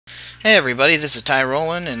Hey everybody, this is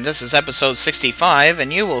Tyrolan, and this is episode 65,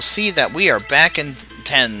 and you will see that we are back in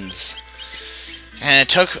tens. And it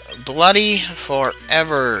took bloody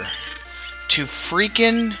forever to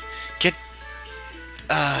freaking get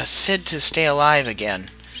Sid to stay alive again.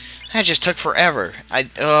 That just took forever. I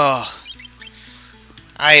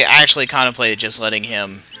actually contemplated just letting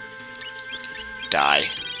him die.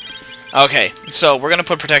 Okay, so we're gonna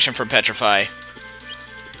put protection from Petrify,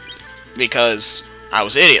 because I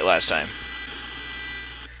was an idiot last time.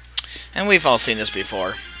 And we've all seen this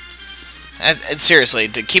before. And seriously,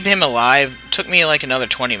 to keep him alive took me like another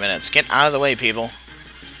 20 minutes. Get out of the way, people.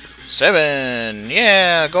 7!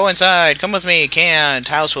 Yeah, go inside. Come with me. Can't.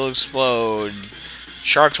 House will explode.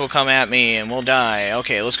 Sharks will come at me and we'll die.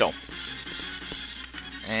 Okay, let's go.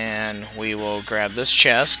 And we will grab this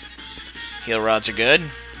chest. Heal rods are good.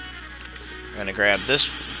 We're gonna grab this.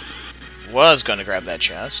 Was gonna grab that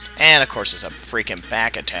chest. And of course it's a freaking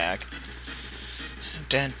back attack.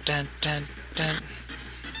 Dun, dun, dun, dun.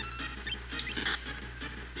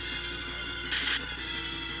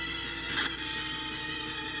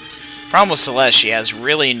 Problem with Celeste, she has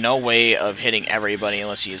really no way of hitting everybody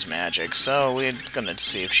unless you use magic. So we're gonna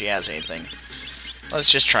see if she has anything. Let's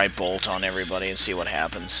just try Bolt on everybody and see what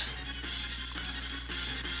happens.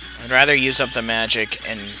 I'd rather use up the magic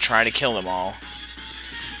and try to kill them all.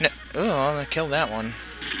 No, ooh, I killed that one.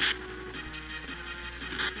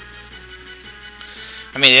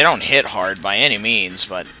 I mean, they don't hit hard by any means,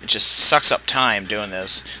 but it just sucks up time doing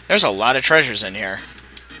this. There's a lot of treasures in here.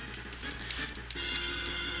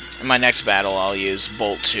 In my next battle, I'll use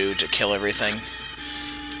Bolt 2 to kill everything.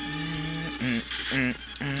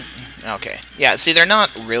 Okay. Yeah, see, they're not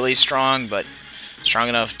really strong, but strong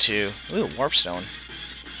enough to... Ooh, Warp Stone.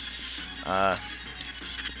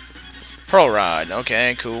 Pearl Rod.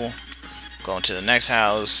 Okay, cool. Going to the next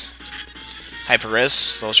house.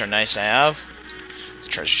 Hyperis. Those are nice to have.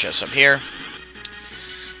 Treasure chest up here.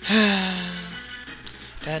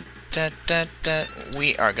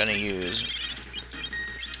 We are gonna use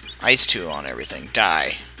Ice 2 on everything.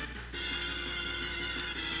 Die.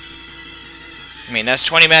 I mean, that's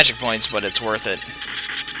 20 magic points, but it's worth it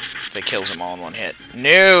if it kills them all in one hit.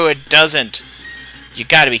 No, it doesn't. You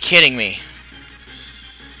gotta be kidding me.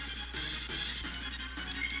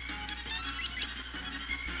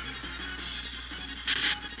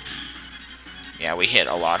 Yeah, we hit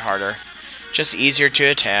a lot harder. Just easier to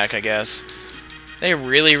attack, I guess. They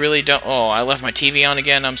really don't... Oh, I left my TV on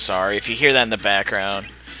again? I'm sorry if you hear that in the background.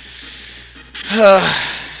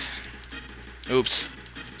 Oops.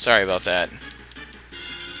 Sorry about that.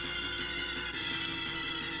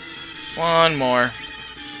 One more.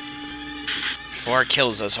 Before it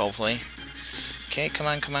kills us, hopefully. Okay, come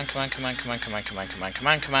on.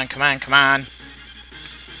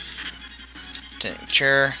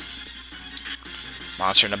 Tincture.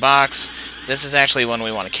 Monster in a box. This is actually one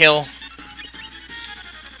we want to kill.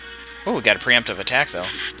 Oh, we got a preemptive attack though.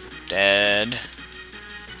 Dead.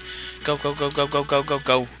 Go.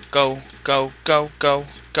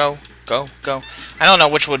 I don't know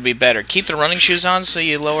which would be better. Keep the running shoes on so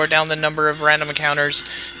you lower down the number of random encounters,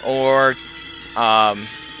 or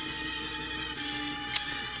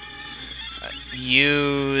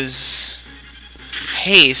use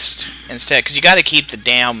haste instead, because you got to keep the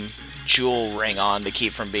damn jewel ring on to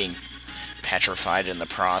keep from being petrified in the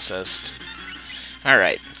process.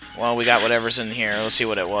 Alright, well, we got whatever's in here. Let's see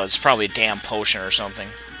what it was. Probably a damn potion or something.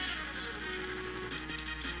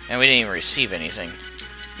 And we didn't even receive anything.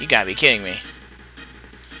 You gotta be kidding me.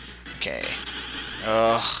 Okay.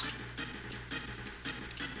 Ugh.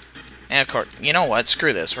 And of course, you know what?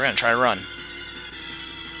 Screw this. We're gonna try to run.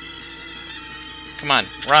 Come on,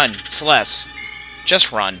 run, Celeste.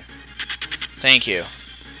 Just run. Thank you.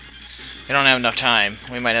 We don't have enough time.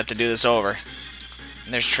 We might have to do this over.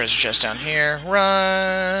 And there's a treasure chest down here.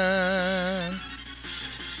 Run!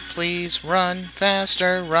 Please run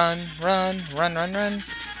faster. Run.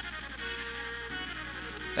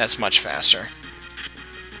 That's much faster.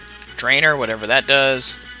 Drainer, whatever that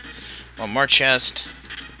does. One more chest.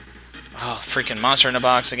 Oh, freaking monster in a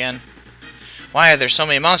box again. Why are there so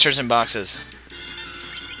many monsters in boxes?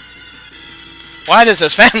 Why does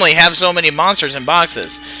this family have so many monsters in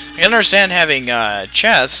boxes? I understand having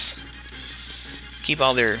chests. Keep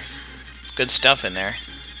all their good stuff in there.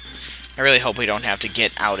 I really hope we don't have to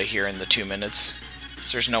get out of here in the 2 minutes.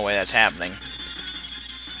 There's no way that's happening.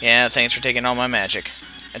 Yeah, thanks for taking all my magic.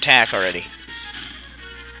 Attack already.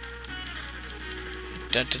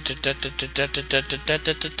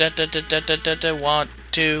 Want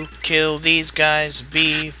to kill these guys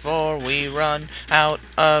before we run out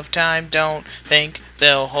of time. Don't think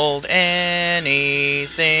They'll hold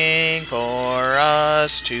anything for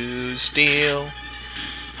us to steal.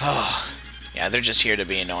 Oh, yeah, they're just here to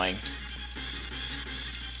be annoying.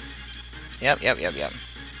 Yep.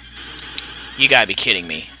 You gotta be kidding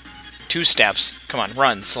me. 2 steps. Come on,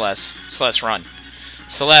 run, Celeste. Celeste, run.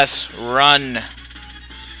 Celeste, run.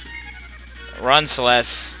 Run,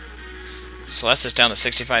 Celeste. Celeste is down to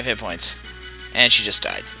 65 hit points. And she just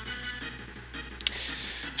died.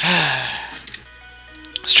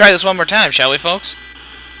 Let's try this one more time, shall we, folks?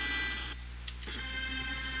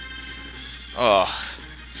 Oh.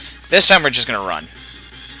 This time we're just gonna run.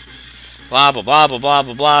 Blah, blah, blah, blah, blah,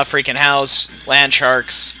 blah, blah. Freaking house. Land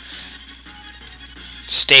sharks.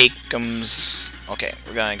 Steakums. Okay,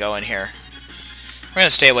 we're gonna go in here. We're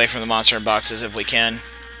gonna stay away from the monster in boxes if we can.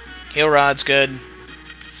 Heal rod's good.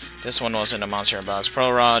 This one wasn't a monster in box.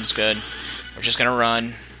 Pro rod's good. We're just gonna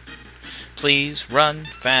run. Please run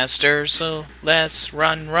faster, so let's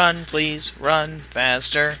run, please run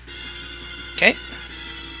faster. Okay.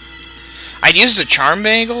 I'd use the charm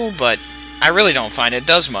bangle, but I really don't find it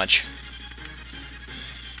does much.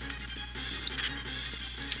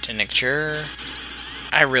 Tincture.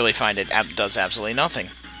 I really find it does absolutely nothing.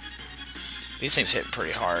 These things hit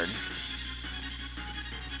pretty hard.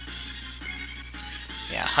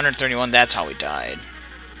 Yeah, 131, that's how we died.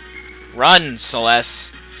 Run,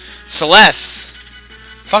 Celeste! Celeste!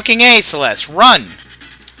 Fucking A, Celeste, run!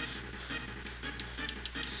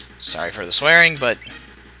 Sorry for the swearing, but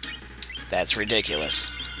that's ridiculous.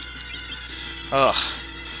 Ugh.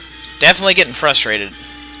 Definitely getting frustrated.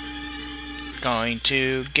 Going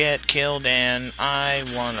to get killed and I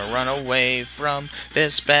wanna run away from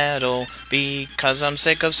this battle because I'm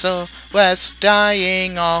sick of Celeste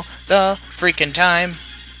dying all the freaking time.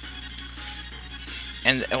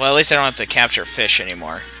 And, well, at least I don't have to capture fish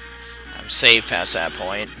anymore. I'm safe past that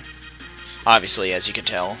point. Obviously, as you can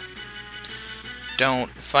tell.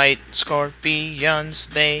 Don't fight scorpions,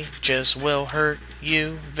 they just will hurt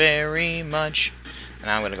you very much. And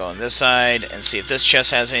I'm going to go on this side and see if this chest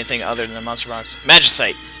has anything other than the monster box.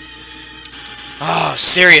 Magicite! Oh,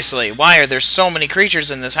 seriously, why are there so many creatures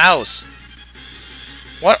in this house?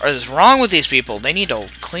 What is wrong with these people? They need to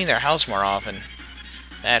clean their house more often.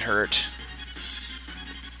 That hurt.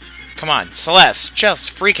 Come on, Celeste,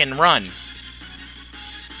 just freaking run.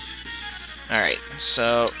 Alright,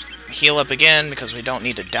 so heal up again because we don't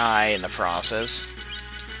need to die in the process.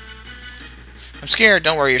 I'm scared,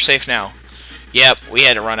 don't worry, you're safe now. Yep, we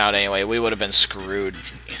had to run out anyway. We would have been screwed.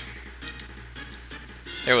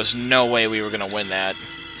 There was no way we were going to win that.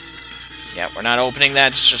 Yep, we're not opening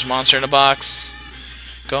that. It's just monster in a box.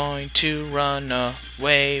 Going to run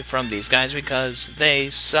away from these guys because they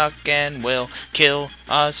suck and will kill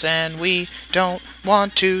us. And we don't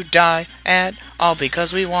want to die at all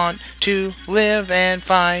because we want to live and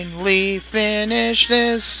finally finish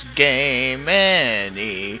this game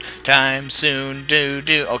anytime soon.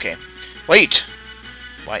 Okay. Wait!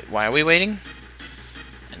 Why are we waiting?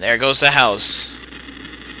 And there goes the house.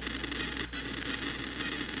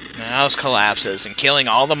 The house collapses and killing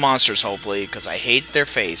all the monsters, hopefully, because I hate their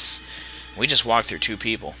face. We just walked through 2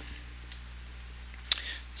 people.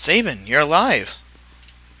 Sabin, you're alive.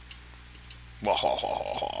 But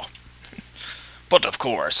of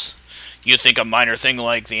course. You think a minor thing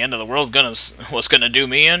like the end of the world was gonna do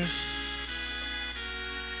me in?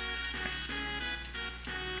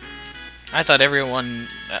 I thought everyone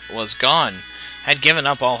was gone. I'd given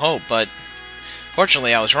up all hope, but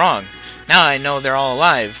fortunately I was wrong. Now I know they're all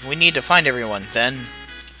alive. We need to find everyone, then.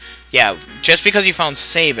 Yeah, just because you found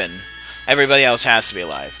Sabin, everybody else has to be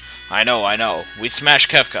alive. I know. We smash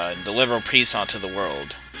Kefka and deliver peace onto the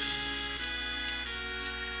world.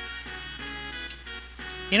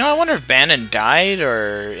 You know, I wonder if Bannon died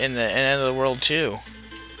or in the end of the world too.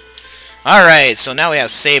 Alright, so now we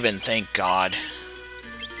have Sabin, thank God.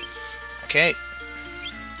 Okay.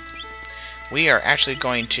 We are actually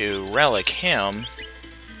going to relic him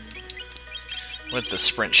with the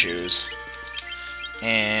sprint shoes.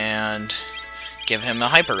 And give him a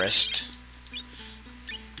hyper wrist.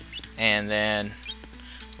 And then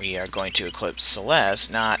we are going to equip Celeste,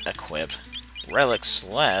 not equip, relic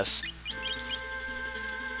Celeste.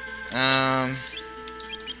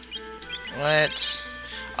 What?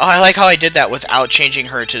 Oh, I like how I did that without changing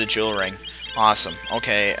her to the jewel ring. Awesome.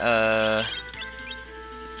 Okay,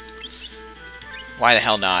 why the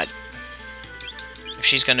hell not? If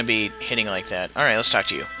she's gonna be hitting like that. Alright, let's talk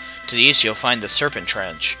to you. To the east, you'll find the Serpent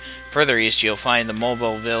Trench. Further east, you'll find the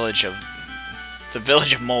village of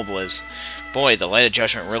Mobliz. Boy, the Light of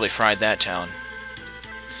Judgment really fried that town.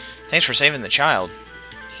 Thanks for saving the child.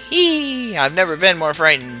 Hee! I've never been more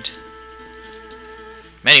frightened.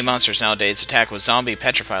 Many monsters nowadays attack with zombie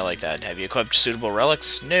petrify like that. Have you equipped suitable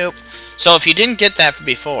relics? Nope. So if you didn't get that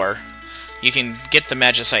before, you can get the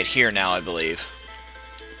magicite here now, I believe.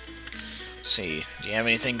 Let's see, do you have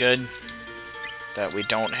anything good that we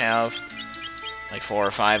don't have? Like 4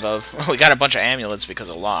 or 5 of? We got a bunch of amulets because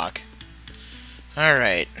of Locke.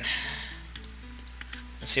 Alright.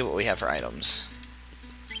 Let's see what we have for items.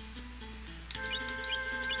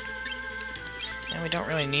 And we don't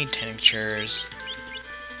really need tinctures.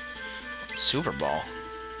 Super Ball.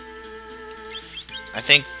 I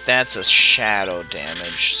think that's a shadow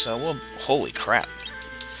damage, so we'll... Holy crap.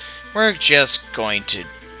 We're just going to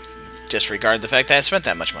disregard the fact that I spent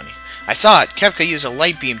that much money. I saw it! Kefka used a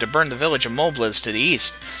light beam to burn the village of Mobliz to the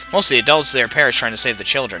east. Most of the adults there perish trying to save the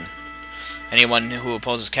children. Anyone who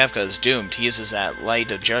opposes Kefka is doomed. He uses that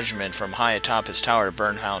light of judgment from high atop his tower to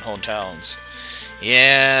burn down whole towns.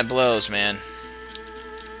 Yeah, it blows, man.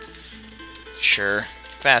 Sure.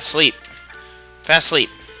 Fast sleep. Fast sleep.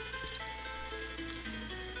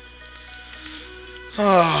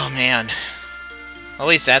 Oh, man. At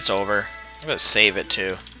least that's over. I'm gonna save it,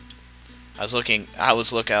 too. I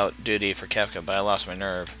was lookout duty for Kefka, but I lost my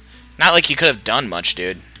nerve. Not like you could have done much,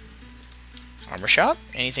 dude. Armor shop?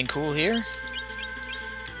 Anything cool here?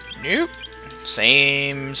 Nope.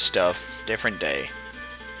 Same stuff. Different day.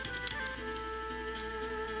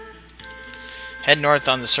 Head north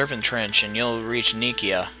on the Serpent Trench and you'll reach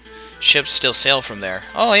Nikia. Ships still sail from there.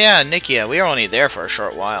 Oh yeah, Nikia. We were only there for a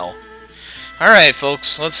short while. Alright,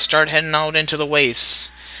 folks. Let's start heading out into the wastes.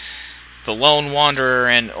 The Lone Wanderer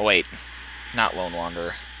and... Oh, wait. Not Lone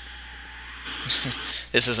Wanderer.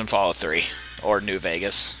 This isn't Fallout 3. Or New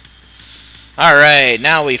Vegas. Alright,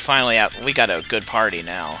 now we finally have... We got a good party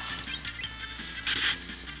now.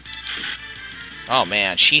 Oh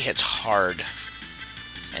man, she hits hard.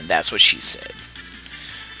 And that's what she said.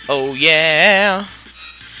 Oh yeah!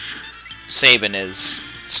 Sabin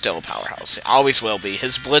is still a powerhouse. Always will be.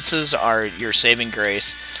 His blitzes are your saving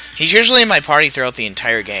grace. He's usually in my party throughout the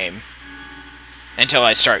entire game. Until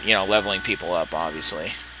I start, you know, leveling people up,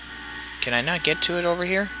 obviously. Can I not get to it over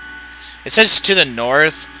here? It says to the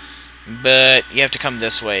north, but you have to come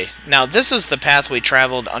this way. Now, this is the path we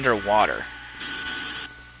traveled underwater.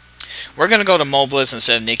 We're going to go to Mobliz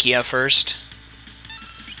instead of Nikia first.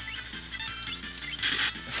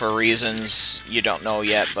 For reasons you don't know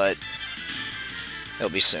yet, but it'll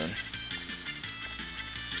be soon.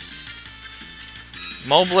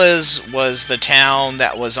 Mobliz was the town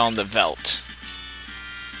that was on the Veldt.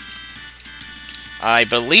 I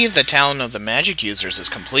believe the town of the magic users is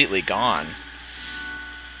completely gone.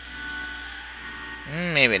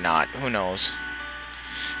 Maybe not. Who knows?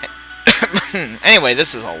 Anyway,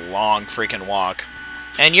 this is a long freaking walk.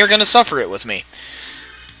 And you're gonna suffer it with me.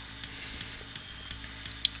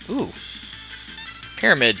 Ooh.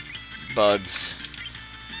 Pyramid bugs.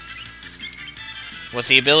 With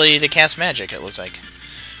the ability to cast magic, it looks like.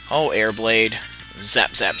 Oh, Airblade.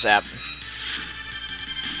 Zap, zap, zap.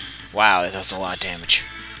 Wow, that does a lot of damage.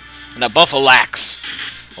 And a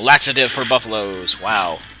Buffalax. A laxative for buffaloes.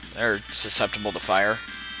 Wow. They're susceptible to fire.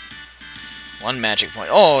 1 magic point.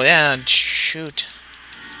 Oh, yeah, shoot.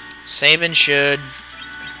 Sabin should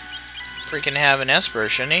freaking have an Esper,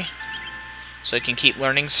 shouldn't he? So he can keep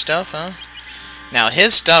learning stuff, huh? Now,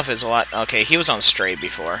 his stuff is a lot... Okay, he was on Stray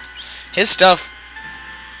before. His stuff...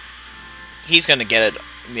 He's gonna get it,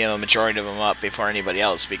 you know, the majority of them up before anybody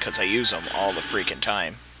else because I use them all the freaking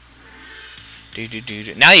time.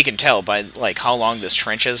 Now you can tell by, like, how long this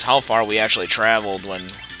trench is, how far we actually traveled when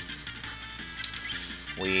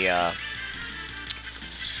we,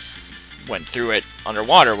 went through it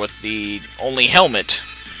underwater with the only helmet.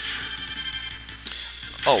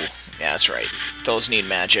 Oh, yeah, that's right. Those need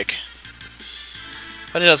magic.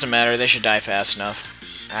 But it doesn't matter, they should die fast enough.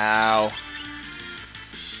 Ow.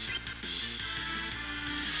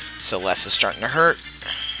 Celeste is starting to hurt.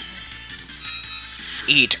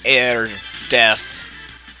 Eat air, death.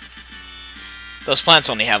 Those plants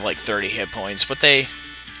only have like 30 hit points, but they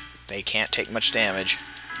can't take much damage.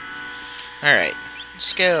 Alright.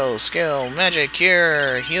 Skill, magic,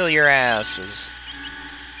 cure, heal your asses.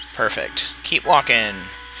 Perfect. Keep walking.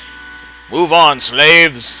 Move on,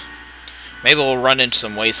 slaves! Maybe we'll run into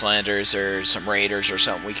some Wastelanders or some Raiders or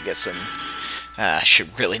something. We could get some... I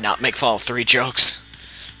should really not make Fallout 3 jokes.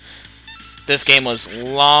 This game was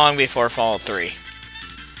long before Fallout 3.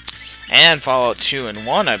 And Fallout 2 and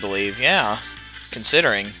 1, I believe. Yeah.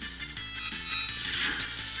 Considering.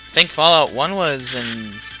 I think Fallout 1 was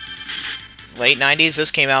in late 90s.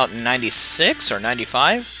 This came out in 96 or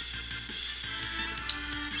 95?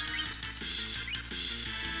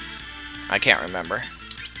 I can't remember.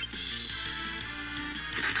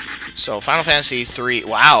 So, Final Fantasy 3...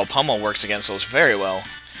 Wow, Pummel works against those very well.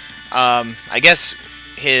 I guess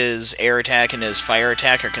his air attack and his fire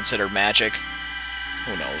attack are considered magic.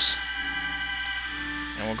 Who knows?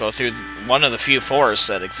 And we'll go through one of the few forests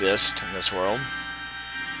that exist in this world.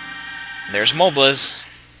 There's Mobliz.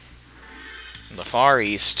 In the far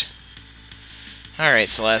east. Alright,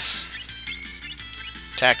 Celeste.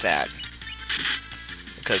 Attack that.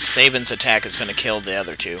 Because Sabin's attack is going to kill the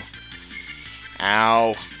other two.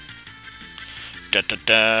 Ow. Da da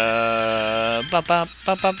da. Ba ba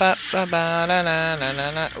ba ba ba ba ba na na na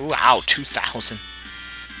na na. Ooh, ow, 2,000.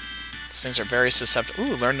 These things are very susceptible.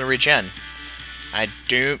 Ooh, learn to regen. I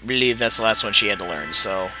do believe that's the last one she had to learn,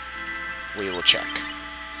 so we will check.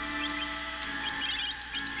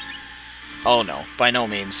 Oh no, by no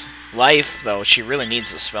means. Life, though, she really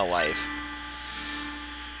needs to spell life.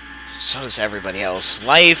 So does everybody else.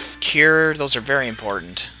 Life, cure, those are very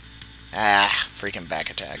important. Ah, freaking back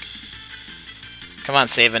attack. Come on,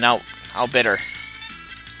 Sabin, out. I'll bid her.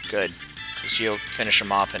 Good, because you'll finish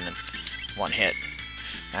him off in one hit.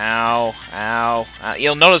 Ow, ow, ow.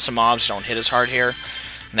 You'll notice the mobs don't hit as hard here,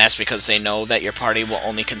 and that's because they know that your party will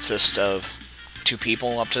only consist of 2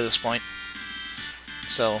 people up to this point.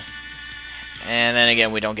 So, and then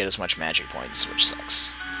again, we don't get as much magic points, which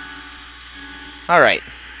sucks. Alright,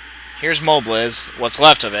 here's Mobliz, what's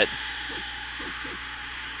left of it.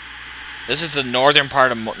 This is the northern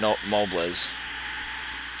part of Mobliz.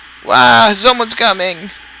 Wow, someone's coming!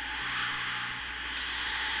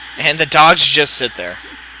 And the dogs just sit there.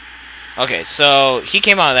 Okay, so he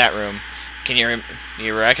came out of that room. Can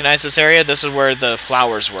you recognize this area? This is where the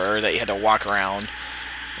flowers were that you had to walk around.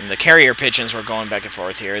 And the carrier pigeons were going back and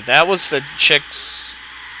forth here. That was the chicks...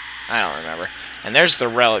 I don't remember. And there's the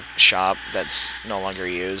relic shop that's no longer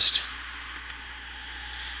used.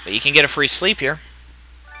 But you can get a free sleep here.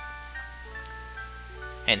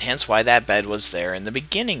 And hence why that bed was there in the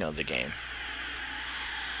beginning of the game.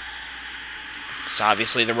 So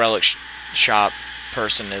obviously the relic shop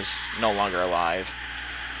person is no longer alive.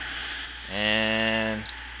 And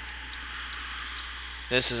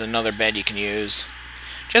this is another bed you can use.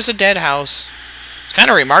 Just a dead house. It's kind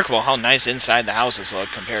of remarkable how nice inside the houses look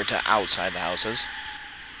compared to outside the houses.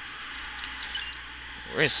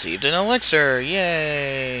 Received an elixir.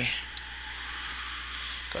 Yay.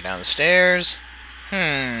 Go down the stairs.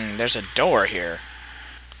 There's a door here.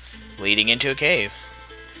 Leading into a cave.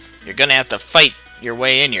 You're gonna have to fight your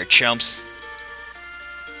way in here, chumps.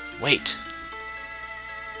 Wait.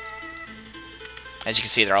 As you can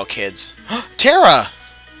see, they're all kids. Terra!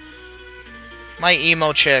 My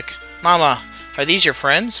emo chick. Mama, are these your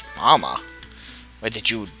friends? Mama. Wait, did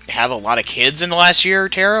you have a lot of kids in the last year,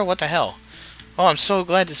 Terra? What the hell? Oh, I'm so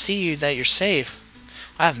glad to see you that you're safe.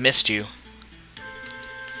 I've missed you.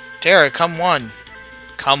 Terra, come one.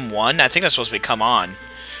 Come one? I think that's supposed to be come on.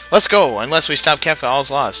 Let's go. Unless we stop Kefka,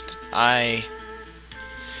 all's lost. And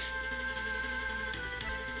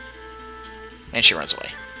she runs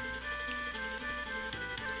away.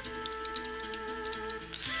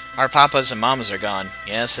 Our papas and mamas are gone.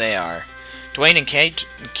 Yes, they are. Dwayne and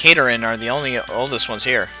Caterin are the only oldest ones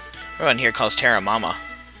here. Everyone here calls Terra Mama.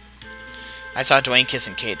 I saw Dwayne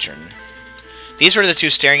kissing Caterin. These were the two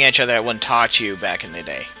staring at each other that wouldn't talk to you back in the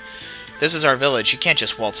day. This is our village. You can't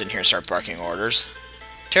just waltz in here and start barking orders.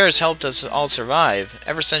 Terra's helped us all survive.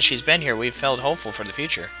 Ever since she's been here, we've felt hopeful for the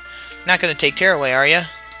future. Not going to take Terra away, are you?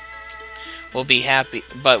 We'll be happy,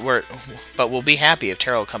 but we'll be happy if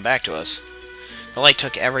Terra will come back to us. The light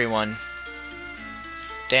took everyone.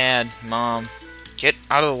 Dad, Mom, get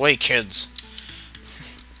out of the way, kids.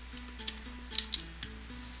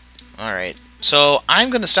 Alright, so I'm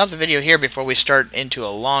going to stop the video here before we start into a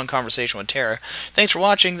long conversation with Terra. Thanks for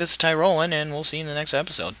watching. This is Tyrolan, and we'll see you in the next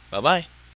episode. Bye-bye.